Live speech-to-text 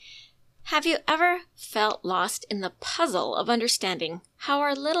Have you ever felt lost in the puzzle of understanding how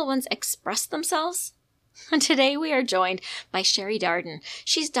our little ones express themselves? Today we are joined by Sherry Darden.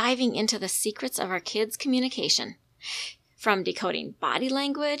 She's diving into the secrets of our kids' communication. From decoding body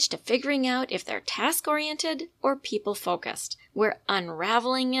language to figuring out if they're task-oriented or people-focused, we're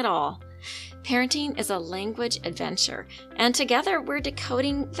unraveling it all. Parenting is a language adventure, and together we're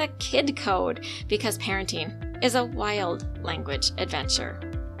decoding the kid code because parenting is a wild language adventure.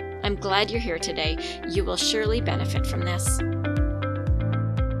 I'm glad you're here today. You will surely benefit from this.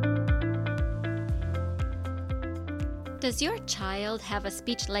 Does your child have a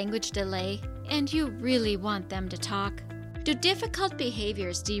speech-language delay and you really want them to talk? Do difficult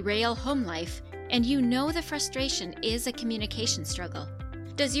behaviors derail home life and you know the frustration is a communication struggle?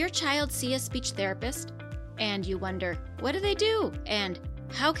 Does your child see a speech therapist and you wonder, what do they do and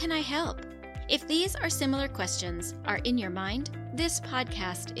how can I help? If these or similar questions are in your mind, this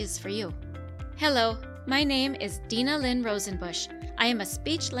podcast is for you. Hello, my name is Dina Lynn Rosenbush. I am a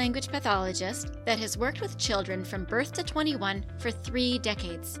speech-language pathologist that has worked with children from birth to 21 for 3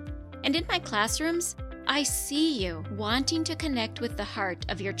 decades. And in my classrooms, I see you wanting to connect with the heart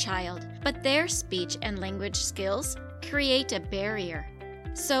of your child, but their speech and language skills create a barrier.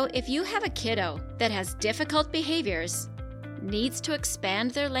 So if you have a kiddo that has difficult behaviors, needs to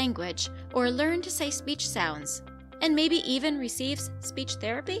expand their language or learn to say speech sounds, and maybe even receives speech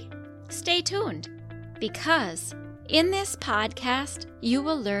therapy, stay tuned, because in this podcast, you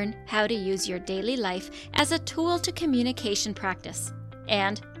will learn how to use your daily life as a tool to communication practice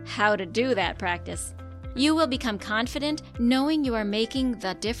and how to do that practice. You will become confident knowing you are making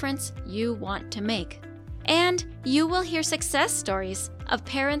the difference you want to make. And you will hear success stories of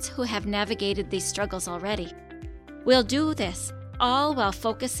parents who have navigated these struggles already. We'll do this all while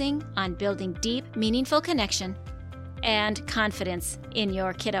focusing on building deep, meaningful connection and confidence in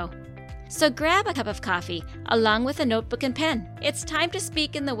your kiddo. So grab a cup of coffee along with a notebook and pen. It's time to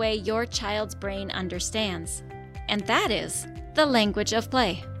speak in the way your child's brain understands. And that is the language of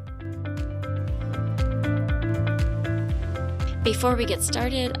play. Before we get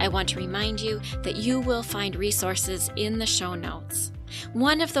started, I want to remind you that you will find resources in the show notes.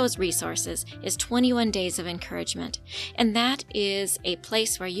 One of those resources is 21 Days of Encouragement, and that is a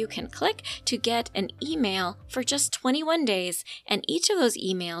place where you can click to get an email for just 21 days, and each of those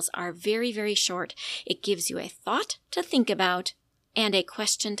emails are very, very short. It gives you a thought to think about and a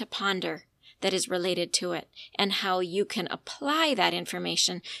question to ponder that is related to it, and how you can apply that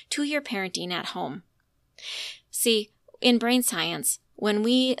information to your parenting at home. See, in brain science, when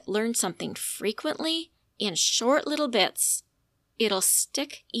we learn something frequently in short little bits, it'll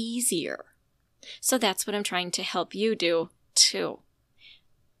stick easier. So that's what I'm trying to help you do too.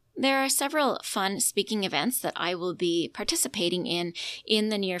 There are several fun speaking events that I will be participating in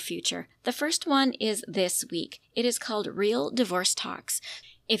the near future. The first one is this week. It is called Real Divorce Talks.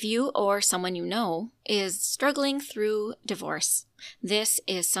 If you or someone you know is struggling through divorce, this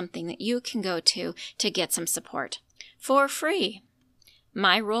is something that you can go to get some support for free.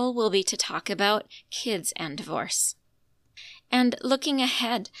 My role will be to talk about kids and divorce. And looking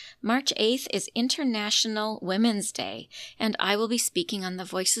ahead, March 8th is International Women's Day, and I will be speaking on the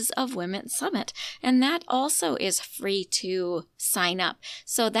Voices of Women Summit, and that also is free to sign up,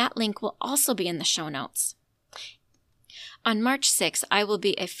 so that link will also be in the show notes. On March 6th, I will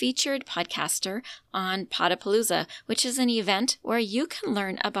be a featured podcaster on Podapalooza, which is an event where you can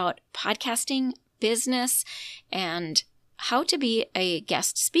learn about podcasting, business, and how to be a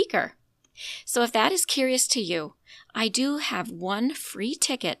guest speaker. So if that is curious to you, I do have one free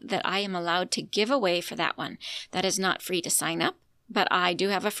ticket that I am allowed to give away for that one. That is not free to sign up, but I do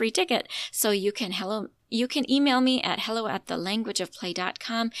have a free ticket. So you can email me at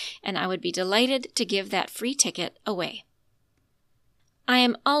hello@thelanguageofplay.com, and I would be delighted to give that free ticket away. I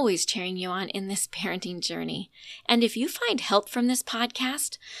am always cheering you on in this parenting journey. And if you find help from this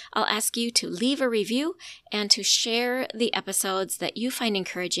podcast, I'll ask you to leave a review and to share the episodes that you find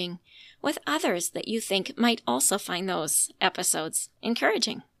encouraging with others that you think might also find those episodes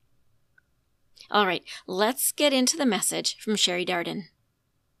encouraging. All right, let's get into the message from Sherry Darden.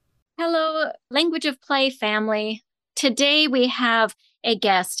 Hello, Language of Play family. Today we have a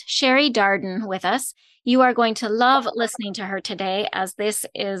guest, Sherry Darden, with us. You are going to love listening to her today, as this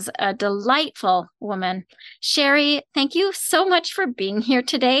is a delightful woman. Sherry, thank you so much for being here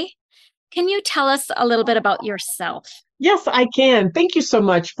today. Can you tell us a little bit about yourself? Yes, I can. Thank you so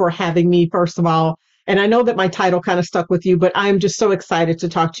much for having me, first of all. And I know that my title kind of stuck with you, but I'm just so excited to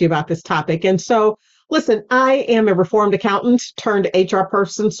talk to you about this topic. And so, listen, I am a reformed accountant turned HR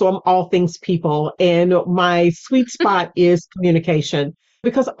person, so I'm all things people. And my sweet spot is communication.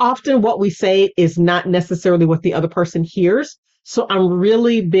 because often what we say is not necessarily what the other person hears. So I'm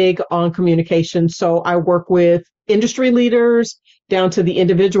really big on communication. So I work with industry leaders down to the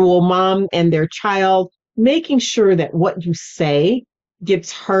individual mom and their child, making sure that what you say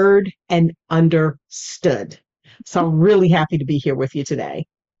gets heard and understood. So I'm really happy to be here with you today.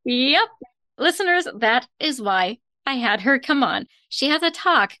 Yep. Listeners, that is why I had her come on. She has a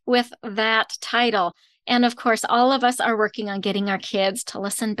talk with that title. And of course, all of us are working on getting our kids to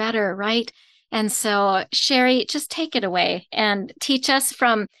listen better, right? And so, Sherry, just take it away and teach us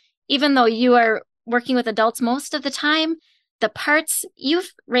from, even though you are working with adults most of the time, the parts you've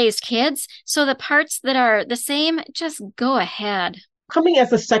raised kids. So the parts that are the same, just go ahead. Coming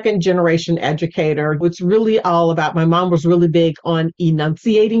as a second generation educator, it's really all about my mom was really big on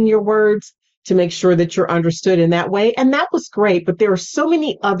enunciating your words to make sure that you're understood in that way. And that was great, but there are so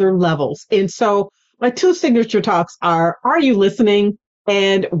many other levels. And so my two signature talks are you listening?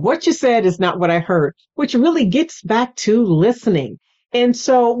 And what you said is not what I heard, which really gets back to listening. And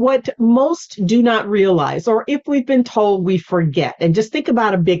so what most do not realize, or if we've been told, we forget. And just think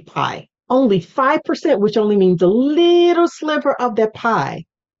about a big pie. Only 5%, which only means a little sliver of that pie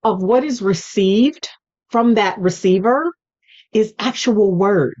of what is received from that receiver is actual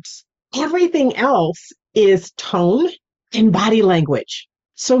words. Everything else is tone and body language.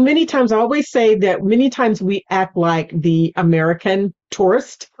 So many times, I always say that many times we act like the American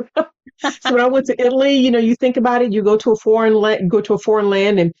tourist. So when I went to Italy, you think about it, you go to a foreign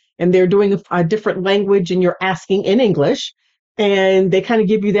land and they're doing a different language and you're asking in English and they kind of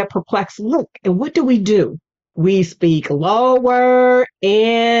give you that perplexed look. And what do? We speak lower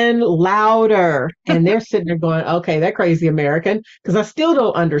and louder. And they're sitting there going, okay, that crazy American, because I still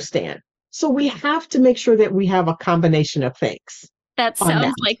don't understand. So we have to make sure that we have a combination of things. That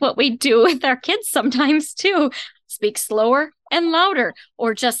sounds like what we do with our kids sometimes too. Speak slower and louder,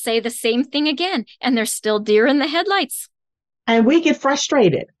 or just say the same thing again, and they're still deer in the headlights. And we get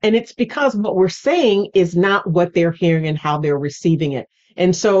frustrated. And it's because what we're saying is not what they're hearing and how they're receiving it.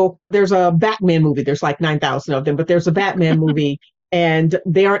 And so there's a Batman movie. There's like 9,000 of them, but there's a Batman movie and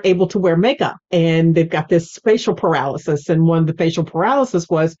they aren't able to wear makeup and they've got this facial paralysis. And one of the facial paralysis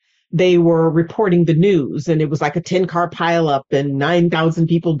was they were reporting the news and it was like a 10-car pileup and 9,000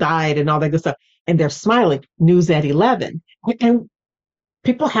 people died and all that good stuff. And they're smiling, news at 11. And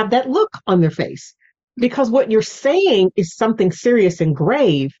people have that look on their face because what you're saying is something serious and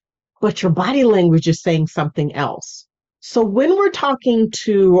grave, but your body language is saying something else. So when we're talking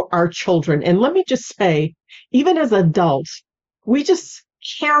to our children, and let me just say, even as adults, we just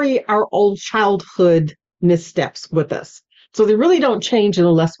carry our old childhood missteps with us. So they really don't change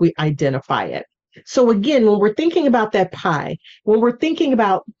unless we identify it. So again, when we're thinking about that pie, when we're thinking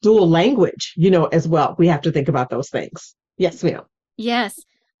about dual language, as well, we have to think about those things. Yes, ma'am. Yes.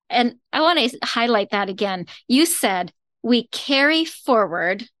 And I want to highlight that again. You said we carry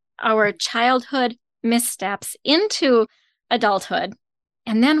forward our childhood missteps into adulthood,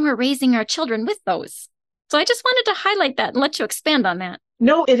 and then we're raising our children with those. So I just wanted to highlight that and let you expand on that.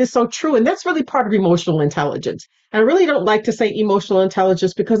 No, it is so true. And that's really part of emotional intelligence. I really don't like to say emotional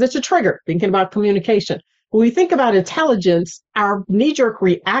intelligence because it's a trigger, thinking about communication. When we think about intelligence, our knee-jerk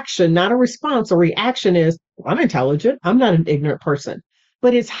reaction, not a response, a reaction is, I'm intelligent. I'm not an ignorant person.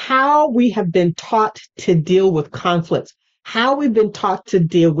 But it's how we have been taught to deal with conflicts, how we've been taught to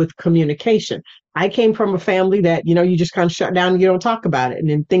deal with communication. I came from a family that, you just kind of shut down and you don't talk about it. And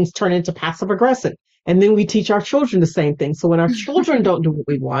then things turn into passive aggressive. And then we teach our children the same thing. So when our children don't do what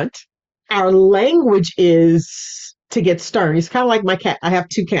we want, our language is to get stern. It's kind of like my cat. I have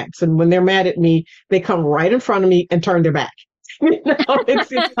two cats. And when they're mad at me, they come right in front of me and turn their back.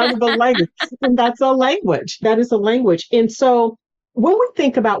 It's kind of a language. And that's a language. That is a language. And so when we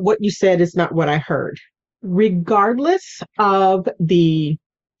think about what you said is not what I heard, regardless of the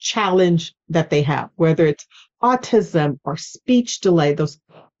challenge that they have, whether it's autism or speech delay,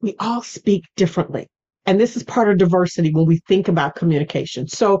 we all speak differently. And this is part of diversity when we think about communication.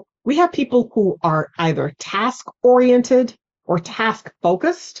 So we have people who are either task oriented or task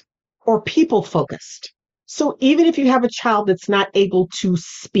focused or people focused. So even if you have a child that's not able to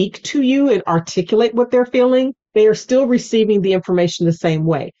speak to you and articulate what they're feeling, they are still receiving the information the same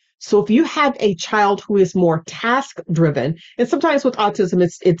way. So if you have a child who is more task driven, and sometimes with autism,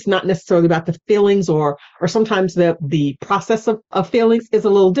 it's not necessarily about the feelings or sometimes the process of feelings is a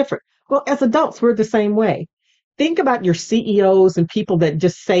little different. Well, as adults, we're the same way. Think about your CEOs and people that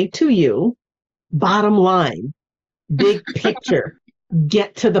just say to you, bottom line, big picture,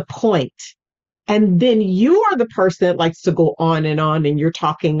 get to the point. And then you are the person that likes to go on and you're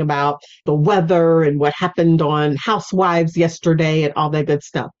talking about the weather and what happened on Housewives yesterday and all that good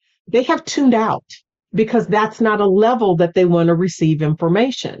stuff. They have tuned out because that's not a level that they want to receive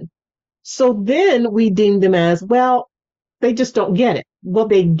information. So then we deem them as, well, they just don't get it. Well,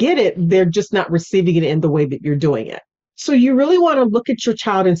 they get it. They're just not receiving it in the way that you're doing it. So you really want to look at your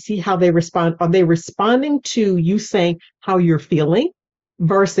child and see how they respond. Are they responding to you saying how you're feeling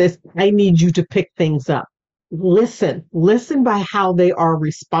versus I need you to pick things up? Listen by how they are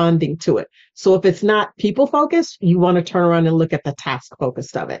responding to it. So if it's not people focused, you want to turn around and look at the task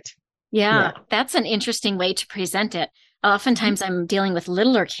focused of it. Yeah, Yeah. that's an interesting way to present it. Oftentimes I'm dealing with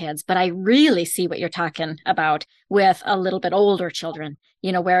littler kids, but I really see what you're talking about with a little bit older children,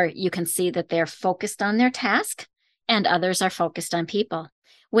 where you can see that they're focused on their task and others are focused on people.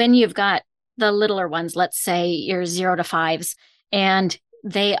 When you've got the littler ones, let's say your 0 to 5s, and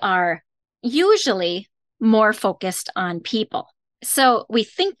they are usually more focused on people. So we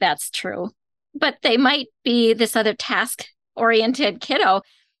think that's true, but they might be this other task oriented kiddo,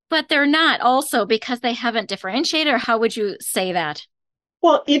 but they're not also because they haven't differentiated, or how would you say that?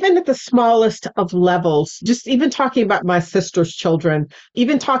 Well, even at the smallest of levels, just even talking about my sister's children,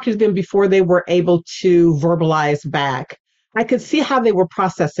 even talking to them before they were able to verbalize back, I could see how they were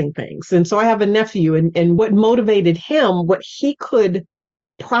processing things. And so I have a nephew, and what motivated him, what he could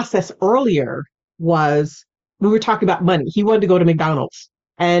process earlier was we were talking about money. He wanted to go to McDonald's,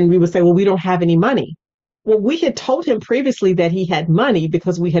 and we would say, well, we don't have any money. Well, we had told him previously that he had money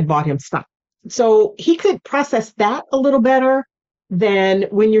because we had bought him stuff. So he could process that a little better than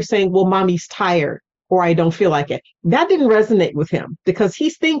when you're saying, well, mommy's tired or I don't feel like it. That didn't resonate with him because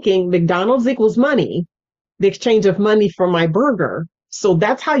he's thinking McDonald's equals money, the exchange of money for my burger. So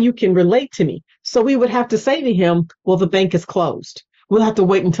that's how you can relate to me. So we would have to say to him, well, the bank is closed. We'll have to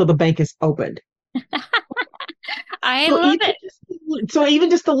wait until the bank is opened. I So love even it. even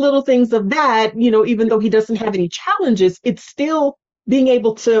just the little things of that, even though he doesn't have any challenges, it's still being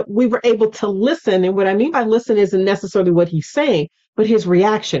able to, we were able to listen. And what I mean by listen isn't necessarily what he's saying, but his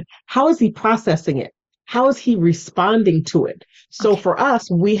reaction. How is he processing it? How is he responding to it? So Okay. for us,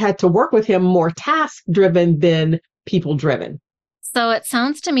 we had to work with him more task driven than people driven. So it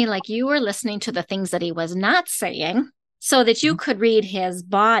sounds to me like you were listening to the things that he was not saying so that you could read his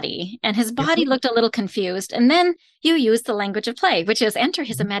body, and his Yes, body ma'am. looked a little confused. And then you use the language of play, which is enter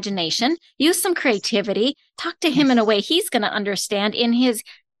his imagination, use some creativity, talk to him in a Yes. way he's going to understand in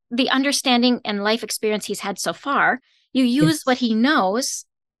the understanding and life experience he's had so far. You use what Yes. he knows,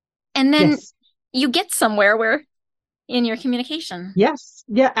 and then Yes. you get somewhere where in your communication. Yes.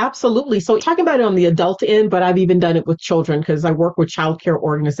 Yeah, absolutely. So talking about it on the adult end, but I've even done it with children because I work with childcare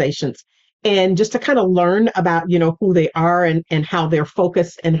organizations. And just to kind of learn about, who they are and how they're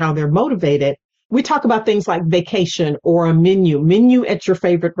focused and how they're motivated, we talk about things like vacation or a menu at your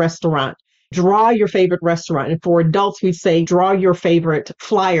favorite restaurant. Draw your favorite restaurant. And for adults, we say draw your favorite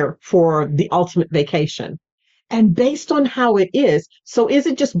flyer for the ultimate vacation. And based on how it is, so is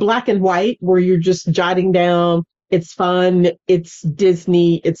it just black and white where you're just jotting down, it's fun, it's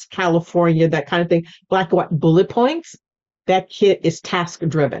Disney, it's California, that kind of thing, black and white bullet points? That kid is task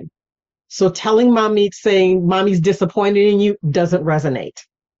driven. So telling mommy, saying mommy's disappointed in you doesn't resonate.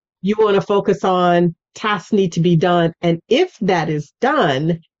 You want to focus on tasks need to be done. And if that is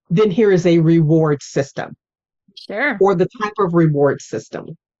done, then here is a reward system Sure. or the type of reward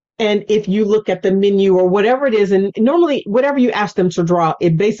system. And if you look at the menu or whatever it is, and normally whatever you ask them to draw,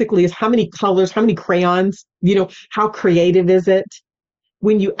 it basically is how many colors, how many crayons, how creative is it?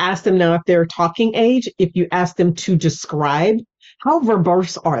 When you ask them now, if they're talking age, if you ask them to describe, how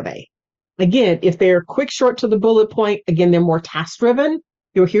verbose are they? Again, if they're quick, short to the bullet point, again, they're more task driven.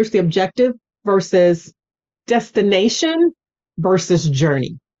 Here's the objective versus destination versus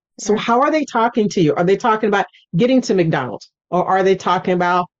journey. So Sure. how are they talking to you? Are they talking about getting to McDonald's or are they talking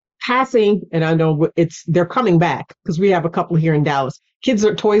about passing? And I know they're coming back because we have a couple here in Dallas. Kids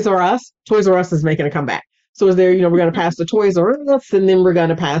are Toys R Us. Toys R Us is making a comeback. So is there, we're going to pass the Toys R Us and then we're going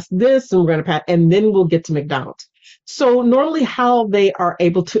to pass this and we're going to pass, and then we'll get to McDonald's. So normally how they are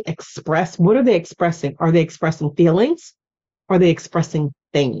able to express, what are they expressing? Are they expressing feelings? Are they expressing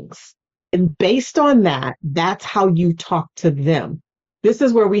things? And based on that, that's how you talk to them. This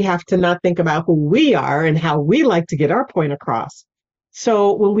is where we have to not think about who we are and how we like to get our point across.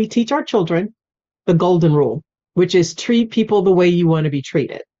 So when we teach our children the golden rule, which is treat people the way you want to be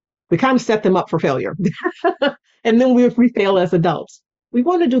treated, we kind of set them up for failure. And then if we fail as adults, we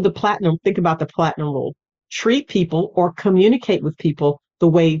want to do the platinum, think about the platinum rule. Treat people or communicate with people the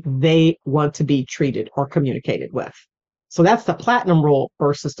way they want to be treated or communicated with. So that's the platinum rule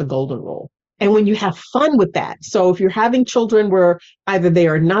versus the golden rule. And when you have fun with that, so if you're having children where either they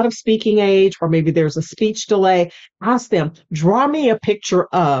are not of speaking age or maybe there's a speech delay, ask them, draw me a picture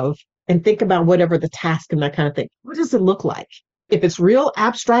of, and think about whatever the task and that kind of thing. What does it look like? If it's real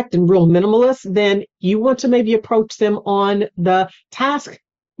abstract and real minimalist, then you want to maybe approach them on the task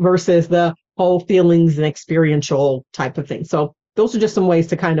versus the whole feelings and experiential type of thing. So those are just some ways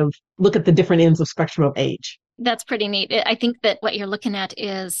to kind of look at the different ends of spectrum of age. That's pretty neat. I think that what you're looking at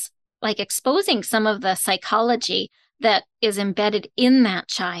is like exposing some of the psychology that is embedded in that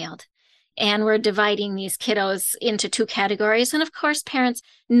child. And we're dividing these kiddos into two categories. And of course, parents,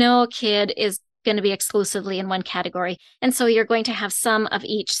 no kid is going to be exclusively in one category. And so you're going to have some of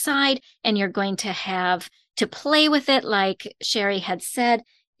each side, and you're going to have to play with it. Like Sherry had said,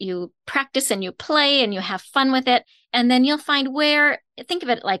 you practice and you play and you have fun with it. And then you'll find where, think of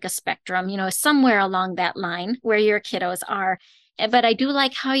it like a spectrum, somewhere along that line where your kiddos are. But I do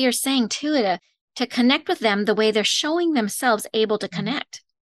like how you're saying too, to connect with them the way they're showing themselves able to connect.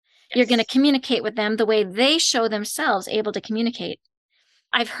 Yes. You're going to communicate with them the way they show themselves able to communicate.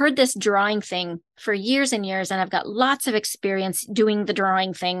 I've heard this drawing thing for years and years, and I've got lots of experience doing the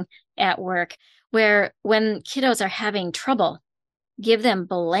drawing thing at work, where when kiddos are having trouble, give them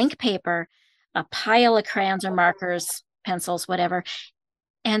blank paper, a pile of crayons or markers, pencils, whatever,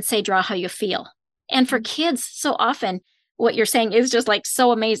 and say, draw how you feel. And for kids, so often what you're saying is just like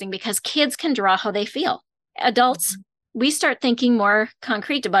so amazing, because kids can draw how they feel. Adults, we start thinking more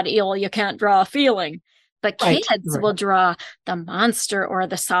concrete about it. You can't draw a feeling. But kids will draw the monster or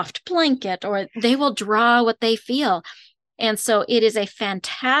the soft blanket, or they will draw what they feel. And so it is a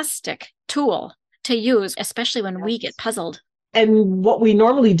fantastic tool to use, especially when we get puzzled. And what we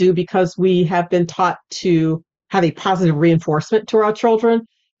normally do, because we have been taught to have a positive reinforcement to our children,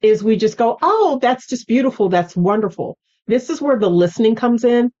 is we just go, oh, that's just beautiful. That's wonderful. This is where the listening comes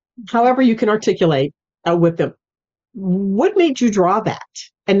in. However, you can articulate with them. What made you draw that?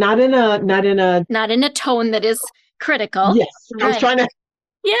 And not in a tone that is critical. Yes. Right. I was trying to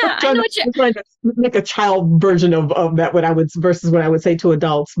I know I'm trying to make a child version of that what I would versus what I would say to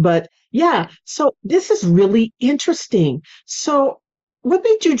adults. But yeah, so this is really interesting. So what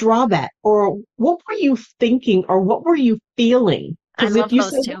made you draw that? Or what were you thinking, or what were you feeling? Because if you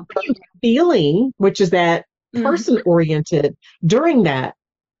say what were you feeling, which is that person oriented during that,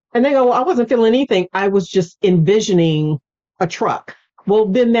 and they go, well, I wasn't feeling anything. I was just envisioning a truck. Well,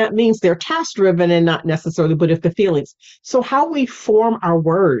 then that means they're task driven and not necessarily, but if the feelings. So how we form our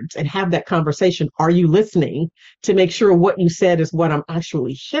words and have that conversation, are you listening to make sure what you said is what I'm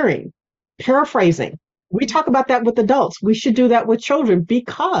actually hearing? Paraphrasing. We talk about that with adults. We should do that with children,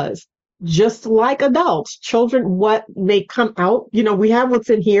 because just like adults, children, what may come out, we have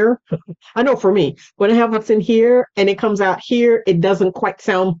what's in here. I know for me, when I have what's in here and it comes out here, it doesn't quite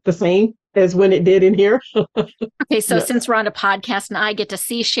sound the same as when it did in here. Okay, so since we're on a podcast and I get to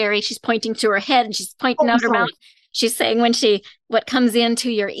see Sherry, she's pointing to her head and she's pointing out her mouth. She's saying what comes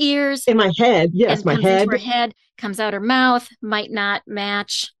into your ears. In my head, yes, my head. Into her head, comes out her mouth, might not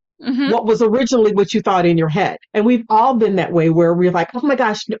match. What was originally what you thought in your head. And we've all been that way, where we're like, oh my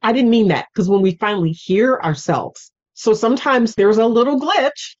gosh, I didn't mean that. Because when we finally hear ourselves. So sometimes there's a little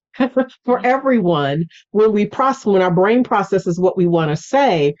glitch for everyone when our brain processes what we want to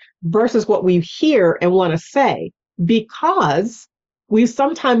say versus what we hear and want to say, because we've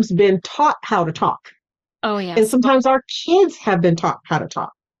sometimes been taught how to talk. Oh, yes. And sometimes our kids have been taught how to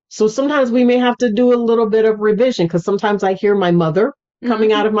talk. So sometimes we may have to do a little bit of revision, because sometimes I hear my mother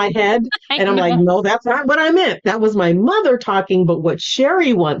coming out of my head and I'm like, no, that's not what I meant. That was my mother talking, but what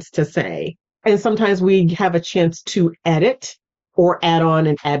Sherry wants to say. And sometimes we have a chance to edit or add on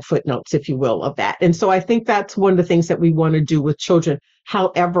and add footnotes, if you will, of that. And so I think that's one of the things that we want to do with children,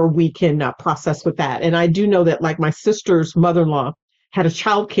 however we can process with that. And I do know that, like, my sister's mother-in-law had a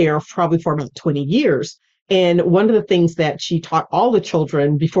childcare probably for about 20 years. And one of the things that she taught all the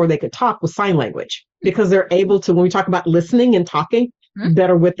children before they could talk was sign language, because they're able to, when we talk about listening and talking,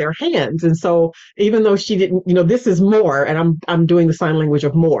 better with their hands. And so even though she didn't, this is more, and I'm doing the sign language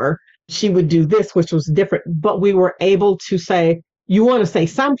of more, she would do this, which was different, but we were able to say, you want to say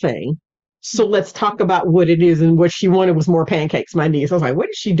something, so let's talk about what it is. And what she wanted was more pancakes, my niece. I was like, what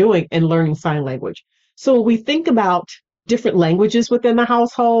is she doing? And learning sign language. So we think about different languages within the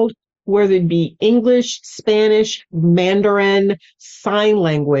household, whether it be English, Spanish, Mandarin, sign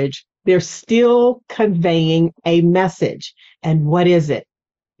language, they're still conveying a message. And what is it?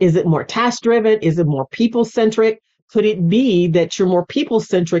 Is it more task driven? Is it more people centric? Could it be that you're more people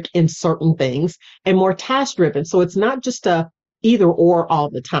centric in certain things and more task driven? So it's not just a either or all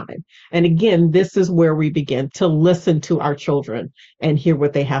the time. And again, this is where we begin to listen to our children and hear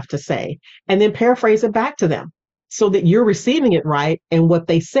what they have to say, and then paraphrase it back to them so that you're receiving it right. And what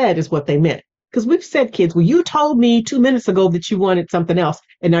they said is what they meant. Because we've said, kids, well, you told me 2 minutes ago that you wanted something else,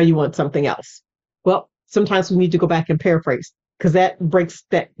 and now you want something else. Well, sometimes we need to go back and paraphrase because that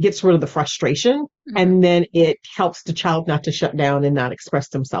gets rid of the frustration. Mhm. And then it helps the child not to shut down and not express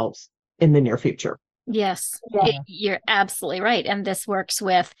themselves in the near future. Yes, Yeah. you're absolutely right. And this works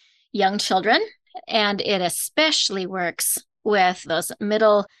with young children, and it especially works with those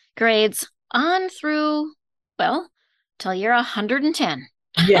middle grades on through, well, till you're 110.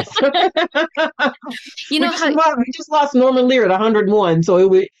 Yes. You know how We just lost Norman Lear at 101, so it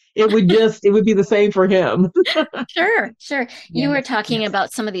would be the same for him. Sure. You were Yes, talking yes.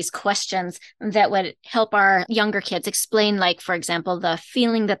 about some of these questions that would help our younger kids explain, like, for example, the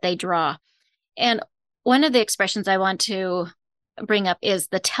feeling that they draw. And one of the expressions I want to bring up is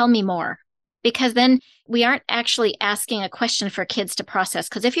the tell me more, because then we aren't actually asking a question for kids to process.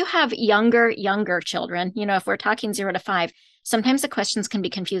 Because if you have younger children, if we're talking 0 to 5, sometimes the questions can be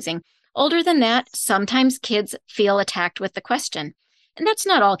confusing. Older than that, sometimes kids feel attacked with the question. And that's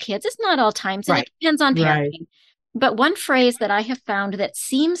not all kids. It's not all times. And Right. it depends on Right. parenting. But one phrase that I have found that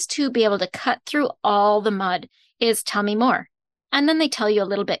seems to be able to cut through all the mud is tell me more. And then they tell you a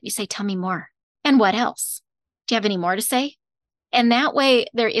little bit. You say, tell me more. And what else? Do you have any more to say? And that way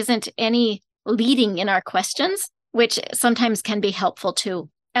there isn't any leading in our questions, which sometimes can be helpful too.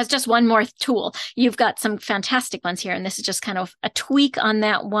 As just one more tool, you've got some fantastic ones here. And this is just kind of a tweak on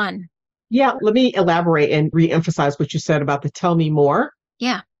that one. Yeah, let me elaborate and re-emphasize what you said about the tell me more.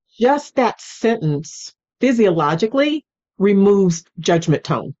 Yeah. Just that sentence physiologically removes judgment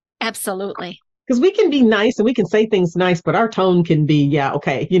tone. Absolutely. Because we can be nice and we can say things nice, but our tone can be, yeah,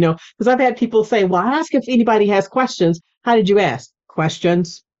 okay. Because I've had people say, well, I ask if anybody has questions. How did you ask?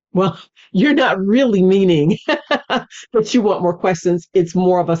 Questions. Well, you're not really meaning that you want more questions. It's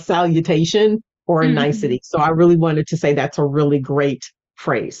more of a salutation or a nicety. So I really wanted to say that's a really great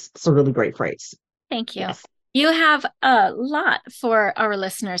phrase. It's a really great phrase. Thank you. Yes. You have a lot for our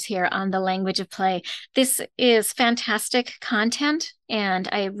listeners here on the language of play. This is fantastic content, and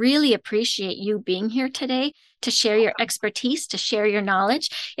I really appreciate you being here today to share your expertise, to share your knowledge.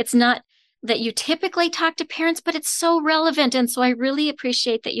 It's not that you typically talk to parents, but it's so relevant. And so I really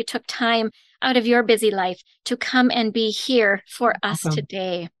appreciate that you took time out of your busy life to come and be here for us Welcome.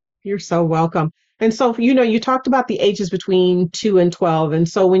 today. You're so welcome. And so, you talked about the ages between 2 and 12. And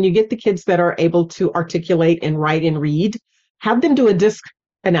so when you get the kids that are able to articulate and write and read, have them do a disc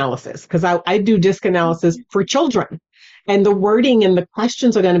analysis, because I do disc analysis for children. And the wording and the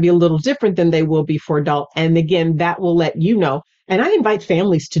questions are going to be a little different than they will be for adults. And again, that will let you know. And I invite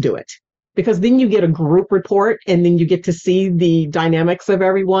families to do it, because then you get a group report and then you get to see the dynamics of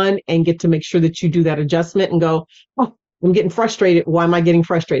everyone and get to make sure that you do that adjustment and go, oh, I'm getting frustrated. Why am I getting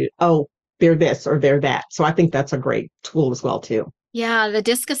frustrated? Oh, they're this or they're that. So I think that's a great tool as well, too. Yeah, the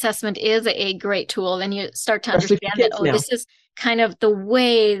DISC assessment is a great tool. And you start to Especially for understand that, kids now. this is kind of the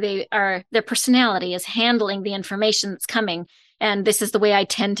way their personality is handling the information that's coming. And this is the way I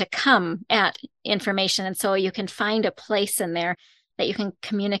tend to come at information. And so you can find a place in there that you can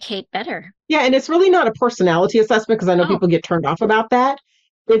communicate better. Yeah, and it's really not a personality assessment, because I know Oh. people get turned off about that.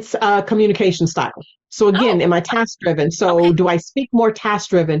 It's a communication style. So again, am I task driven? So Okay. do I speak more task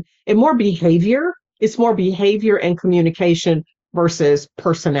driven and more behavior? It's more behavior and communication versus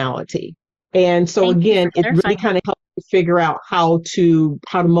personality. And so Thank you again, for it really clarifying. kind of helps you figure out how to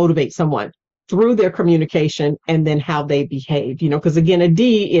motivate someone through their communication and then how they behave, because again, a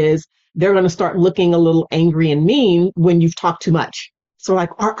D is they're going to start looking a little angry and mean when you've talked too much. So like,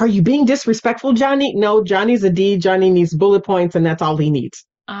 are you being disrespectful, Johnny? No, Johnny's a D. Johnny needs bullet points, and that's all he needs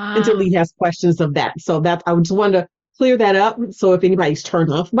until he has questions of that. So that I just wanted to clear that up. So if anybody's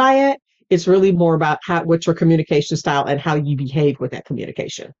turned off by it, it's really more about what's your communication style and how you behave with that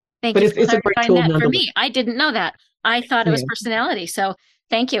communication. Thank But you it's for a great clarifying tool that for nonetheless. me. I didn't know that. I thought it was Yeah. personality. So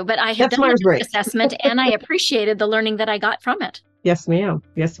thank you. But I have That's done my the great. assessment and I appreciated the learning that I got from it. Yes, ma'am.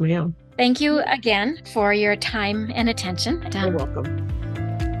 Yes, ma'am. Thank you again for your time and attention. You're welcome.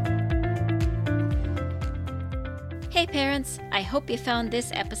 Hey parents, I hope you found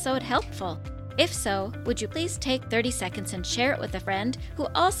this episode helpful. If so, would you please take 30 seconds and share it with a friend who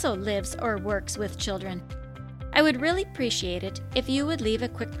also lives or works with children? I would really appreciate it if you would leave a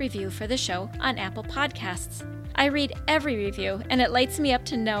quick review for the show on Apple Podcasts. I read every review and it lights me up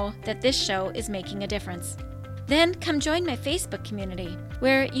to know that this show is making a difference. Then come join my Facebook community,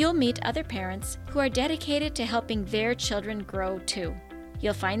 where you'll meet other parents who are dedicated to helping their children grow too.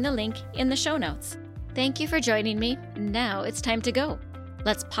 You'll find the link in the show notes. Thank you for joining me. Now it's time to go.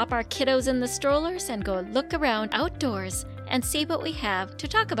 Let's pop our kiddos in the strollers and go look around outdoors and see what we have to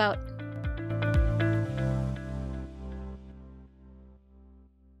talk about.